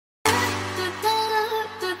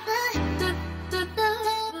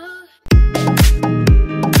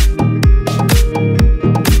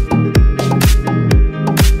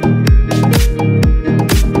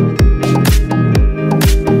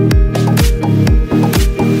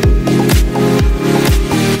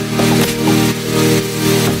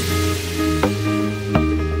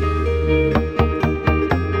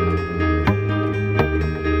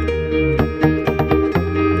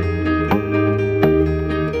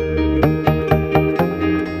Hey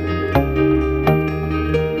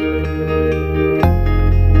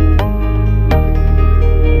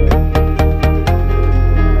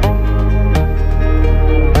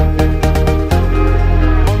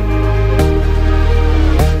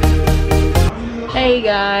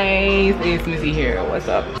guys, it's Missy here. What's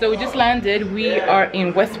up? So we just landed. We are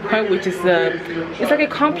in WestPoint, which is it's like a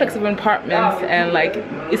complex of apartments, and like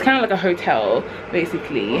it's kind of like a hotel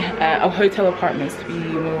basically, a hotel apartments to be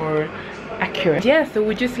more accurate. Yeah, so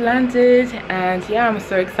we just landed, and yeah, I'm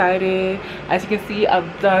so excited. As you can see,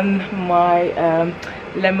 I've done my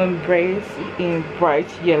lemon braids in bright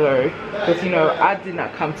yellow because, you know, I did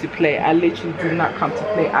not come to play. I literally did not come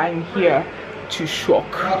to play. I'm here to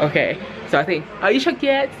shock. Okay, so I think, are you shocked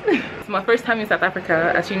yet? It's my first time in South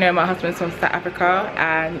Africa. As you know, my husband's from South Africa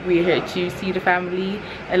and we're here to see the family.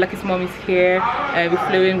 And Lucky's mom is here, and we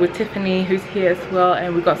flew in with Tiffany, who's here as well,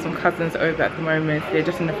 and we got some cousins over at the moment. They're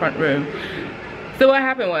just in the front room. So what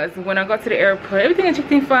happened was, when I got to the airport, everything was checked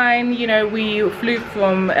in fine. You know, we flew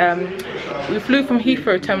from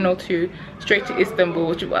Heathrow Terminal 2 straight to Istanbul,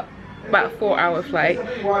 which was about a 4-hour flight,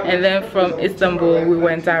 and then from Istanbul we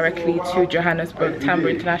went directly to Johannesburg Tambo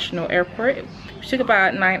International Airport, which took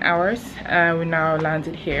about 9 hours. We now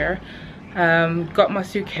landed here. Got my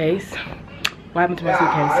suitcase. What happened to my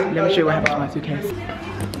suitcase? Let me show you what happened to my suitcase.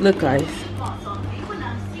 Look guys,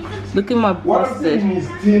 look at my busted.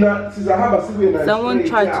 Someone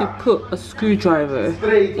tried to put a screwdriver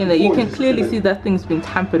in there. You can clearly see that thing's been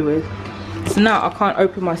tampered with. So now I can't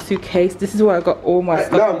open my suitcase. This is where I got all my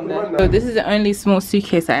stuff in there. So this is the only small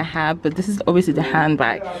suitcase I have, but this is obviously the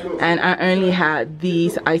handbag, and I only had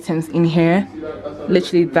these items in here,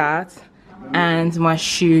 literally that, and my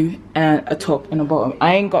shoe and a top and a bottom.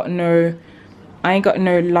 I ain't got no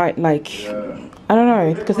light, like, I don't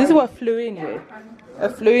know, because this is what I flew in with. I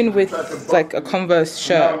flew in with like a Converse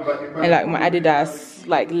shirt and like my Adidas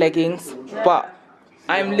like leggings, but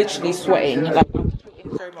I'm literally sweating. Like,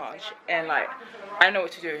 so much, and like I don't know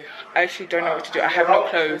what to do. I actually don't know what to do. I have no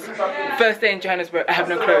clothes. First day in Johannesburg, I have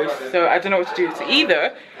no clothes, so I don't know what to do. So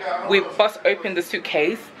either we bust open the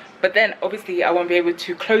suitcase, but then obviously I won't be able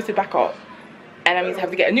to close it back up, and that means I have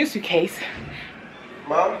to get a new suitcase.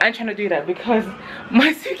 I'm trying to do that because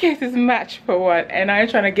my suitcase is matched for one, and I'm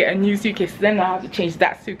trying to get a new suitcase. Then I have to change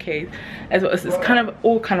that suitcase as well. It's kind of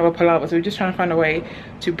all kind of a palaver. So we're just trying to find a way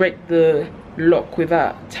to break the lock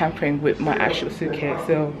without tampering with my actual suitcase.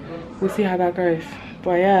 So we'll see how that goes.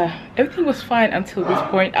 But yeah, everything was fine until this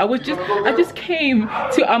point. I just came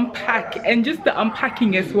to unpack, and just the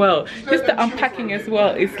unpacking as well. Just the unpacking as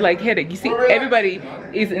well is like headache. You see, everybody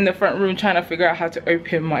is in the front room trying to figure out how to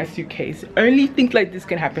open my suitcase. Only things like this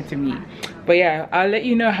can happen to me. But yeah, I'll let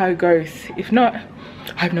you know how it goes. If not,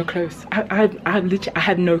 I have no clothes. I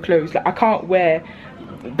have no clothes. Like, I can't wear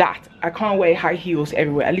that. I can't wear high heels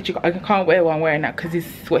everywhere. I can't wear what I'm wearing now because it's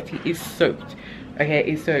sweaty. It's soaked. Okay,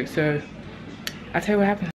 it's soaked. So I'll tell you what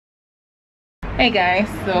happened. Hey guys,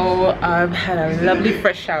 so I've had a lovely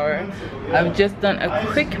fresh shower. I've just done a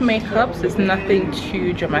quick makeup, so it's nothing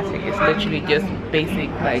too dramatic. It's literally just basic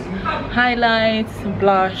like highlights,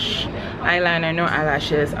 blush, eyeliner, no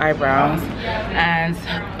eyelashes, eyebrows. And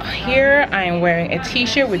here I am wearing a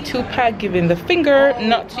t-shirt with 2-pack, giving the finger,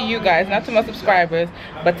 not to you guys, not to my subscribers,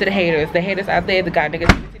 but to the haters. The haters out there, the guy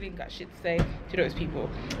niggas ain't got shit to say to those people.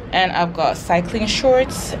 And I've got cycling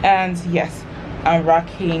shorts, and yes, I'm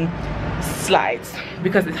rocking slides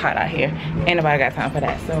because it's hot out here. Ain't nobody got time for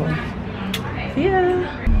that. So yeah.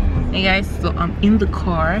 Hey guys, so I'm in the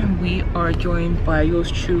car. We are joined by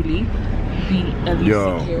yours truly, the Elise.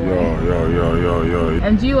 Yo.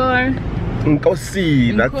 And you are?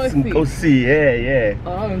 Nkosi. That's Nkosi. Yeah.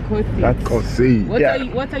 Oh, Nkosi. That's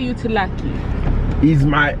Nkosi. What are you to Lucky? He's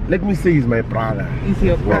my, let me say he's my brother. He's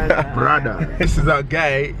your brother. Brother. This is our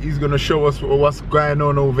guy. He's gonna show us what's going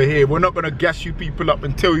on over here. We're not gonna gas you people up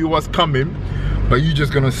and tell you what's coming, but you're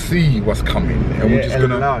just gonna see what's coming, and we're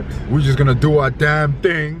just gonna do our damn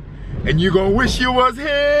thing, and you're gonna wish you was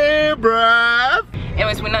here, bruh.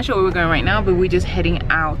 Anyways, we're not sure where we're going right now, but we're just heading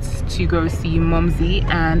out to go see Mumsy,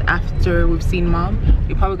 and after we've seen Mom,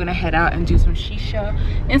 we're probably gonna head out and do some shisha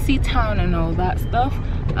and see town and all that stuff.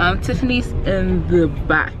 Tiffany's in the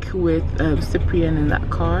back with Cyprian in that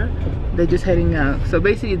car. They're just heading out. So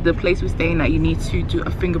basically the place we're staying at, you need to do a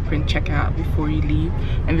fingerprint checkout before you leave,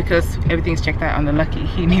 and because everything's checked out on the Lucky,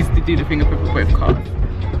 he needs to do the fingerprint for both cars.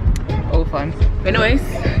 All fun. But anyways,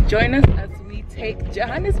 join us as we take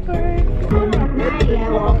Johannesburg.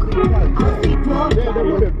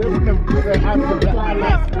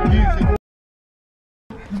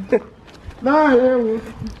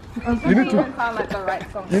 You need to sound like the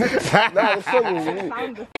right song. Nah, the song is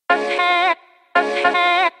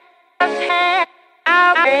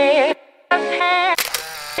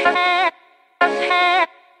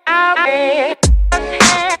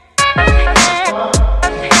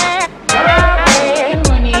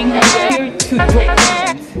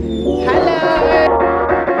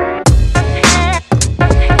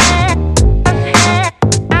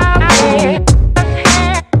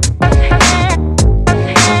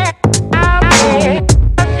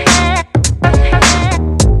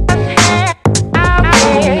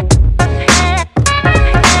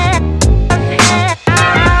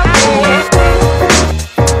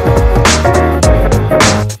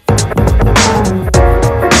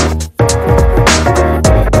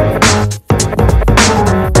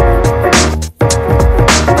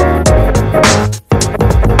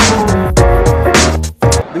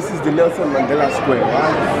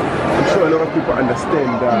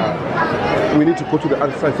We need to go to the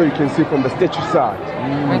other side so you can see from the statue side.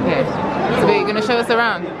 Okay. So you're gonna show us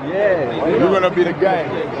around? Yeah. You're gonna be the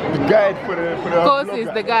guide. The guide for the Of course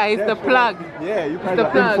it's the guy, it's the plug. Yeah, you guys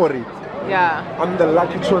are in for it. Yeah. I'm the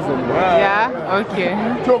lucky chosen one. Yeah? Okay.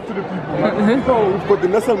 Talk to the people, man. So we've got the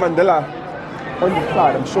Nelson Mandela on the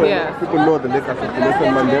side. I'm sure people know the legacy of the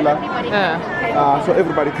Nelson Mandela. Yeah. So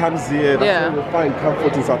everybody comes here. That's why we find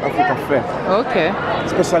comfort in South Africa first. Okay.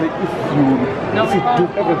 Especially if you do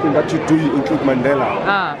everything that you do, you include Mandela.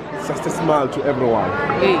 It's just a smile to everyone.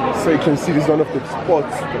 Hey. So you can see this is one of the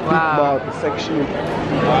spots, the big mouth, the section.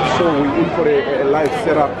 So we're in for a live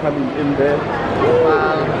setup coming in there.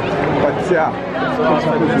 Wow. But yeah.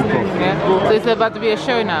 So it's about to be a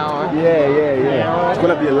show now? Or? Yeah. It's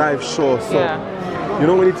gonna be a live show. So you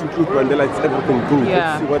know, when it's include Mandela, it's everything good.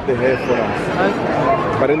 Let's see what they have for us.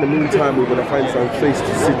 Okay. But in the meantime, we're gonna find some place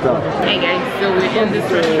to sit down. Hey guys, so we're in this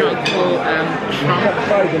restaurant called Trump.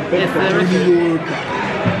 It's the restaurant.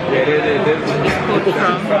 It's called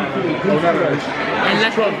Trump. And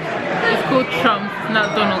it's called Trump,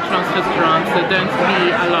 not Donald Trump's restaurant, so don't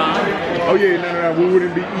be alarmed. Oh yeah, no, we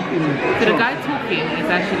wouldn't be eating. So the guy talking is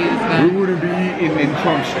actually this guy. We wouldn't be eating in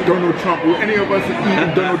Donald Trump. Will any of us eat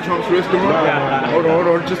in Donald Trump's restaurant? Hold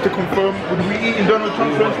on, just to confirm, would we eat in Donald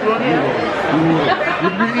Trump's restaurant?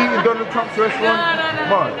 Would we eat in Donald Trump's restaurant?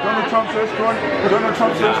 No. Donald Trump's restaurant? Donald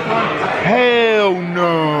Trump's restaurant? Hell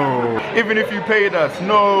no. Even if you paid us,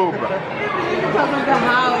 no, bro.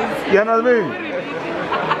 You know what I mean?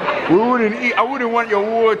 We wouldn't eat. I wouldn't want your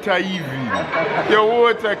water even. Your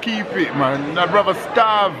water, keep it, man. I'd rather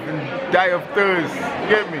starve and die of thirst.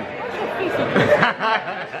 Get me?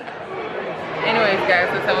 Anyways, guys,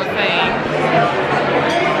 as I was saying,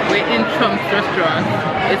 we're in Trump's restaurant.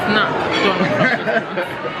 It's not Donald Trump's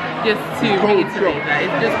restaurant. Just to reiterate that,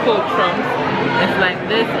 it's just called Trump. It's like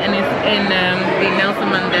this, and it's in the Nelson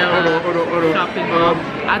Mandela shopping mall.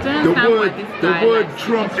 I don't understand why this guy. The word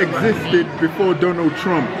Trump existed before Donald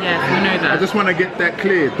Trump. Yes, we know that. I just want to get that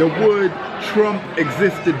clear. The word Trump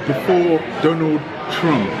existed before Donald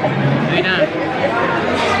Trump. We know.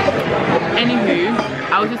 Anywho,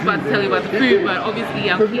 I was just about to tell you about the food, but obviously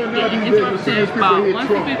I'll keep getting interrupted. But once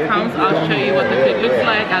the food comes, I'll show you what the food looks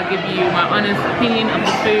like. I'll give you my honest opinion of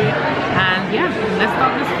the food, and yeah, let's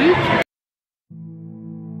start this food.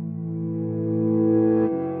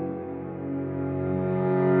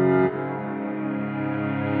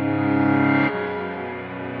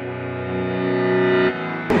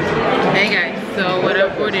 Hey guys, so what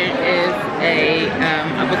I've ordered is a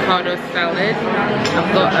avocado salad.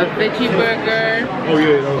 I've got a veggie burger. Oh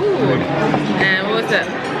yeah. Ooh. And what was that?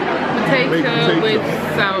 Potato with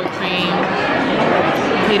sour cream.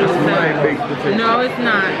 Potato salad. No, it's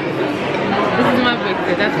not. This is my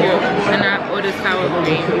victor. That's yours. And I ordered sour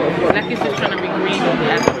cream. Like it's just trying to be green on the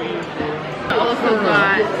cream. I also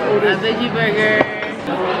got a veggie burger.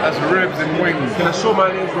 That's ribs and wings. Can I show my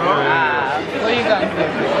name, bro? Where you going?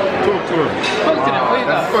 Talk to them. Talk to them. Where you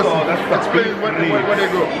going? Explain what they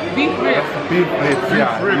go. Beef ribs. Beef ribs,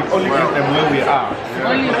 yeah. We only get them where we are.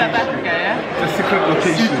 Only in South Africa, yeah? The secret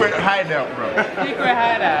location. Secret hideout, bro. Secret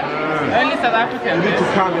hideout. Only South Africa. You need to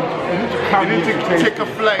come in. You need to take a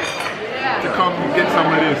flight to come get some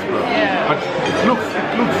of this, bro. Yeah. But it looks,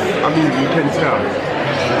 I mean, you can tell.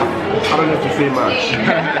 I don't have to say much.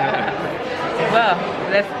 Well,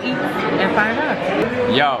 let's eat and find out.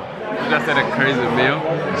 Yo, just had a crazy meal.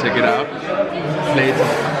 Check it out.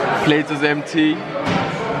 Plate is empty.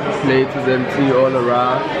 Plate is empty all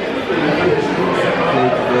around. Plate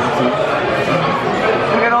is empty.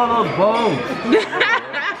 Look at all those bowls.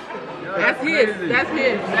 That's his. That's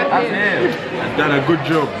his. That's his. I've done a good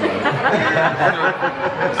job.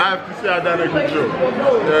 I have to say I've done a good job.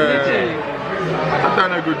 I've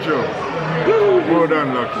done a good job. Well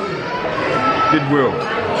done, Lucky. Did well.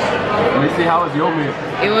 Missy, how was your meal?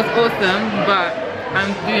 It was awesome, but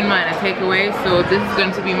I'm doing mine a takeaway, so this is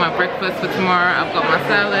going to be my breakfast for tomorrow. I've got my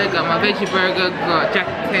salad, got my veggie burger, got jack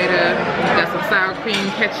potato, got some sour cream,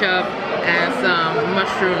 ketchup, and some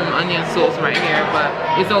mushroom onion sauce right here. But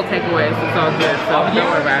it's all takeaways, it's all good, so don't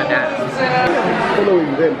worry about that.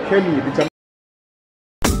 Following them, Kenny.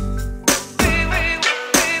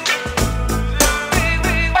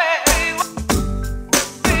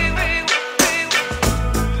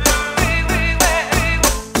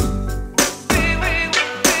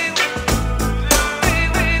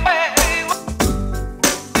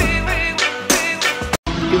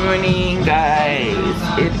 Good morning, guys.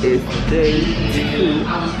 It is day 2.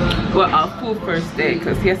 Well, our full first day,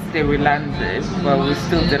 because yesterday we landed, but we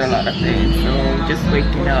still did a lot of things. So just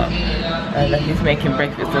waking up, and then he's making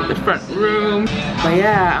breakfast at the front room. But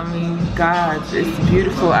yeah, I mean, guys, it's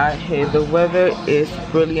beautiful out here. The weather is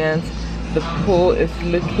brilliant. The pool is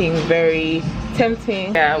looking very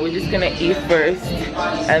tempting. Yeah, we're just gonna eat first,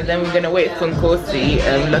 and then we're gonna wait for Nkosi,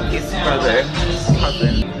 Lucky's brother,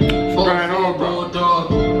 cousin.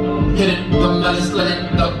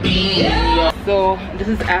 So this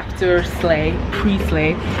is after slay,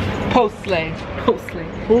 pre-slay, post-slay, post-slay.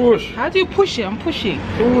 Push. How do you push it? I'm pushing.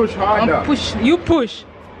 Push harder. I'm push. You push.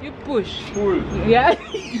 You push. Pull. Yeah.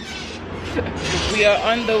 We are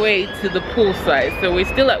on the way to the pool side, so we're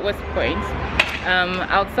still at WestPoint.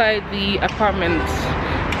 Outside the apartment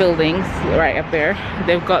buildings, right up there,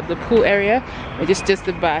 they've got the pool area. We're just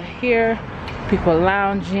about here. People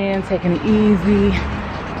lounging, taking it easy.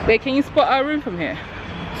 Wait, can you spot our room from here?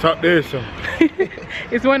 It's up there, son.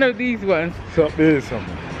 It's one of these ones. It's up there, son.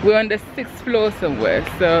 We're on the 6th floor somewhere.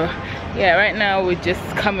 So yeah, right now we're just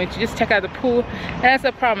coming to just check out the pool. And as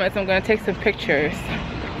I promised, I'm gonna take some pictures.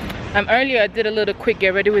 Earlier I did a little quick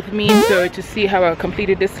get ready with me, so to see how I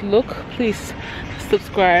completed this look, please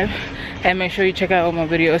subscribe and make sure you check out all my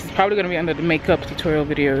videos. It's probably gonna be under the makeup tutorial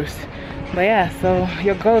videos. But yeah, so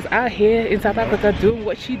your girl's out here in South Africa doing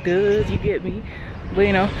what she does, you get me? But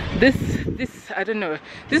you know, this I don't know,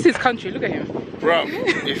 this is country. Look at him, Bro,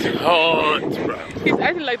 it's hot, bro. he's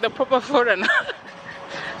acting like the proper foreigner.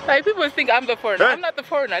 Like people think I'm the foreigner. I'm not the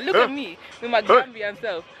foreigner. Look at me with my Gambian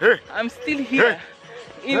self. I'm still here.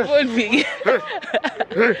 Involving.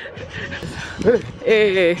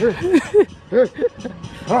 Hey.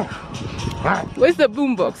 Where's the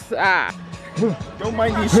boombox? Ah. Don't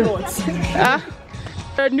mind these shorts. Ah.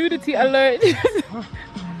 Nudity alert.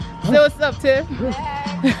 Say what's up, Tim.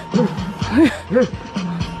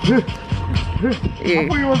 Yeah.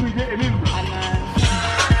 Who wasn't getting in, bro?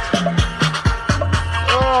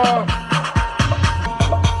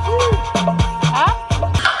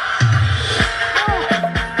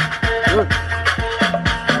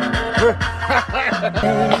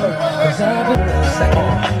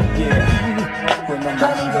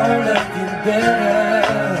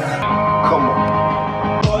 Come on.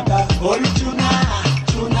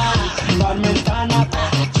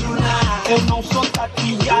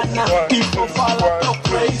 People follow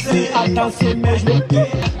crazy. Dancer mesmo.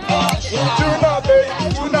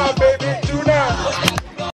 Tuna, baby, tuna.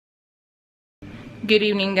 Good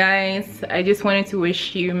evening, guys. I just wanted to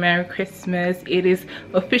wish you Merry Christmas. It is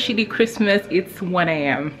officially Christmas. It's 1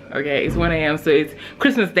 a.m. Okay, it's 1 a.m. so it's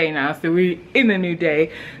Christmas Day now, so we're in a new day.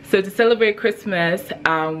 So to celebrate Christmas,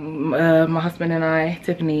 my husband and I,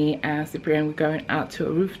 Tiffany and Cyprian, we're going out to a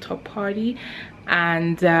rooftop party.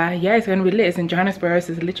 And yeah, it's gonna be lit. It's in Johannesburg,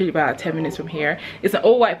 so it's literally about 10 minutes from here. It's an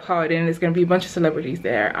all-white party and there's gonna be a bunch of celebrities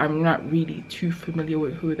there. I'm not really too familiar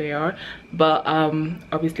with who they are, but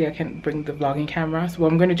obviously I can't bring the vlogging camera. So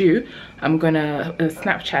what I'm gonna do, I'm gonna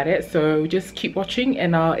Snapchat it, so just keep watching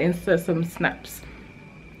and I'll insert some snaps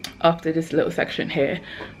after this little section here.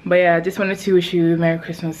 But yeah, I just wanted to wish you Merry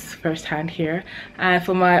Christmas firsthand here. And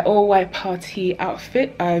for my all-white party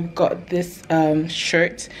outfit, I've got this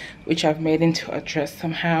shirt which I've made into a dress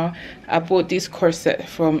somehow. I bought this corset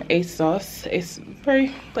from ASOS. It's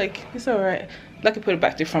very, like, it's all right. Like, I put it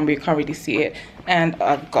back to the front, but you can't really see it. And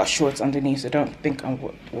I've got shorts underneath, so don't think I'm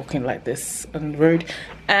walking like this on the road.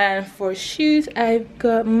 And for shoes, I've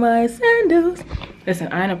got my sandals. Listen,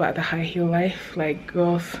 I ain't about the high heel life. Like,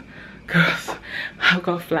 girls, I've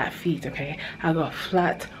got flat feet, okay? I got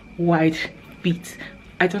flat, wide feet.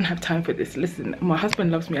 I don't have time for this. Listen, my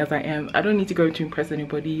husband loves me as I am. I don't need to go to impress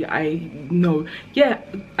anybody. I know. Yeah,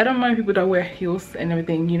 I don't mind people that wear heels and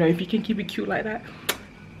everything. You know, if you can keep it cute like that,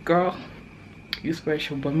 girl, you're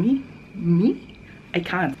special. But me, I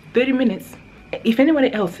can't. 30 minutes. If there's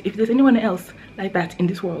anyone else like that in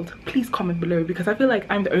this world? Please comment below, because I feel like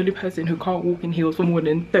I'm the only person who can't walk in heels for more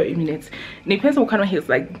than 30 minutes. And it depends on what kind of heels.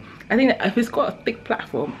 Like, I think that if it's got a thick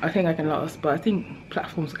platform, I think I can last, but I think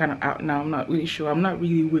platforms are kind of out now. I'm not really sure. I'm not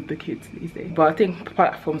really with the kids these days, but I think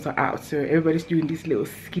platforms are out, so everybody's doing these little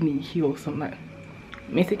skinny heels. So I'm like,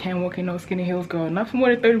 Missy can't walk in no skinny heels, girl, not for more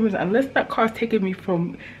than 30 minutes, unless that car's taking me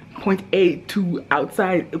from point A to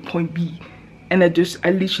outside point B, and I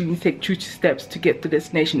literally need to take 2 steps to get to the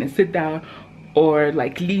destination and sit down or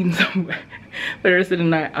like lean somewhere. For the rest of the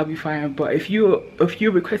night I'll be fine. But if you're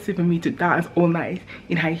requesting for me to dance all night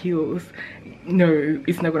in high heels, no,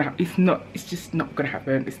 it's not gonna happen. It's just not gonna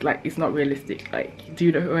happen. It's like, it's not realistic. Like, do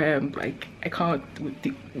you know who I am? Like, I can't with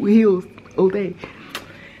the heels all day.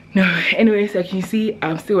 No. Anyways, as you can see,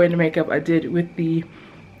 I'm still wearing the makeup I did with the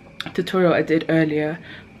tutorial I did earlier,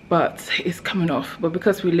 but it's coming off. But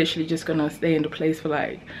because we're literally just gonna stay in the place for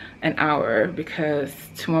like an hour, because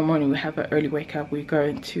tomorrow morning we have an early wake up. We're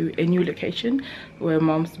going to a new location where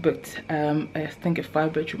mom's booked I think a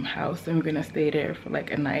 5-bedroom house, and we're gonna stay there for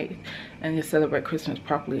like a night and just celebrate Christmas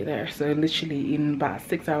properly there. So literally in about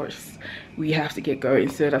 6 hours we have to get going.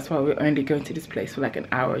 So that's why we're only going to this place for like an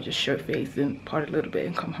hour, just show face and party a little bit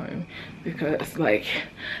and come home, because like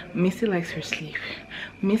Missy likes her sleep.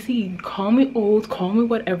 Missy, call me old, call me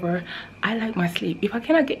whatever, I like my sleep. If I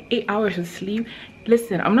cannot get 8 hours of sleep,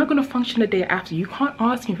 listen, I'm not gonna function the day after. You can't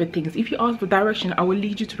ask me for things. If you ask for direction, I will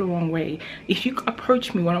lead you to the wrong way. If you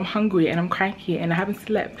approach me when I'm hungry and I'm cranky and I haven't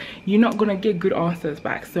slept, you're not gonna get good answers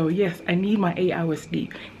back. So yes, I need my 8 hours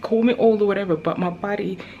sleep. Call me old or whatever, but my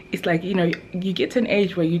body is like, you know, you get to an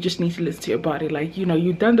age where you just need to listen to your body. Like, you know,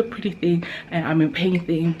 you've done the pretty thing and I'm in pain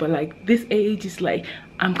thing, but like this age is like,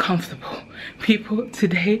 I'm comfortable. People,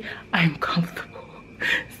 today I'm comfortable.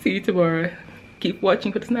 See you tomorrow. Keep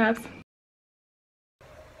watching for the snaps.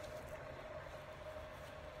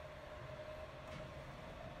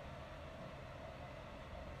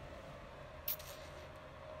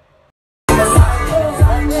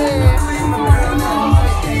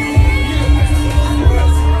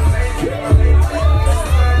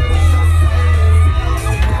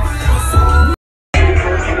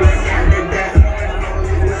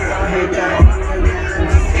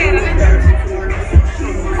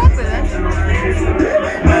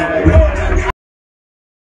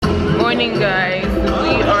 Guys,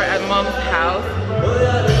 we are at mom's house.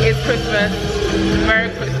 It's Christmas. Merry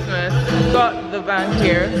Christmas. We've got the van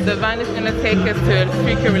here. The van is gonna take us to a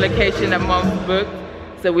freaking location that mom's booked,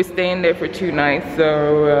 so we're staying there for 2 nights.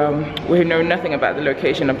 So we know nothing about the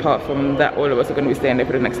location apart from that all of us are gonna be staying there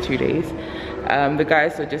for the next 2 days. The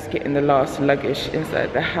guys are just getting the last luggage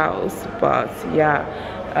inside the house, but yeah,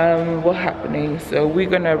 what's happening? So we're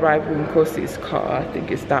gonna arrive in Kosi's car. I think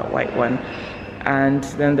it's that white one, and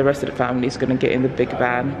then the rest of the family is gonna get in the big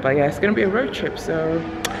van. But yeah, it's gonna be a road trip, so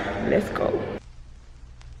let's go.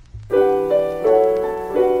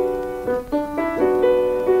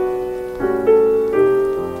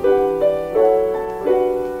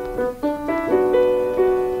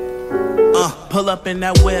 Pull up in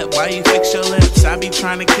that whip, why you fix your lips? I be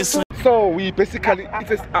trying to kiss them. So we basically,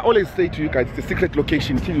 I always say to you guys, it's a secret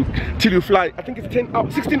location till you fly. I think it's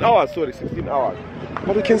 16 hours, sorry, 16 hours.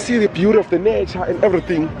 But you can see the beauty of the nature and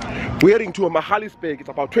everything. We're heading to Mahalisburg. It's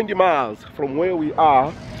about 20 miles from where we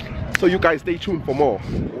are. So you guys stay tuned for more.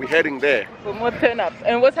 We're heading there. For more turn-ups.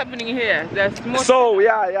 And what's happening here? There's more. So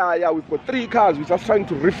yeah, we've got 3 cars. We're just trying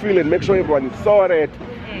to refill and make sure everyone is sorted.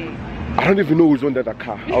 I don't even know who's on the other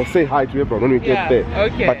car. I'll say hi to everyone when we get there.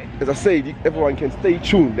 Okay. But as I said, everyone can stay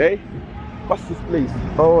tuned, eh? What's this place?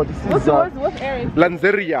 Oh, this is what area?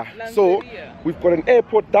 Lanzeria. So we've got an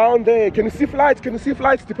airport down there. Can you see flights? Can you see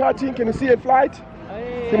flights departing? Can you see a flight?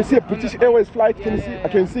 Can you see a British Airways flight? Can you see? I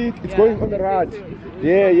can see it. It's going on the rad.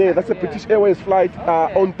 Yeah. That's a British Airways flight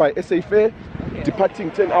owned by SA Fair.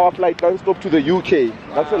 Departing 10-hour flight non-stop to the UK.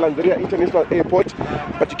 That's a Lanzeria International Airport,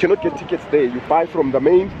 but you cannot get tickets there. You buy from the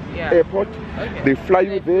main airport. They fly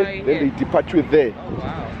you there, then they depart you there. Oh,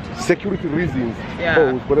 wow. Security reasons.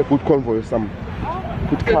 Oh, we've got a good convoy of some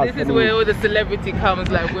good cars. So this is where all the celebrity comes,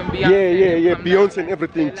 like when Beyonce. Yeah. Beyonce and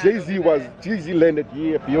everything. Jay-Z landed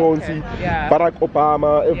here. Beyonce, Barack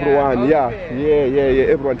Obama, everyone. Yeah.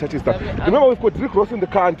 Everyone touches stuff. Remember, we've got Rick Ross in the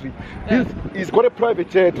country. He's got a private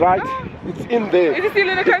jet, right? It's in there. Is he still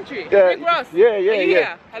in the country? Rick Ross? Yeah.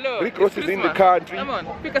 Here? Hello. Rick Ross is in the country. Come on,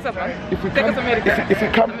 pick us up, man. If we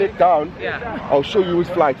come back down, I'll show you his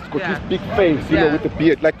flight. He's got this big face, you know, with the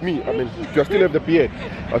beard, like me. I mean, if you still have the beard.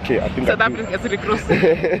 Okay, I think so. That brings Rick Ross. We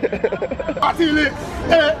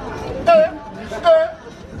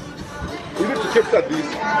need to capture this.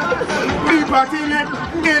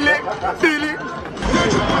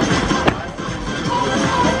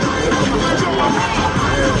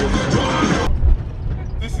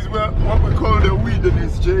 This is what we call the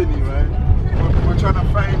wilderness journey, right? We're trying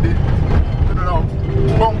to find it, you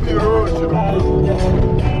know, bumpy road, you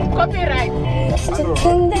know. Copyright. It's the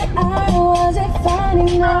thing that I wasn't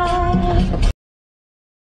finding out.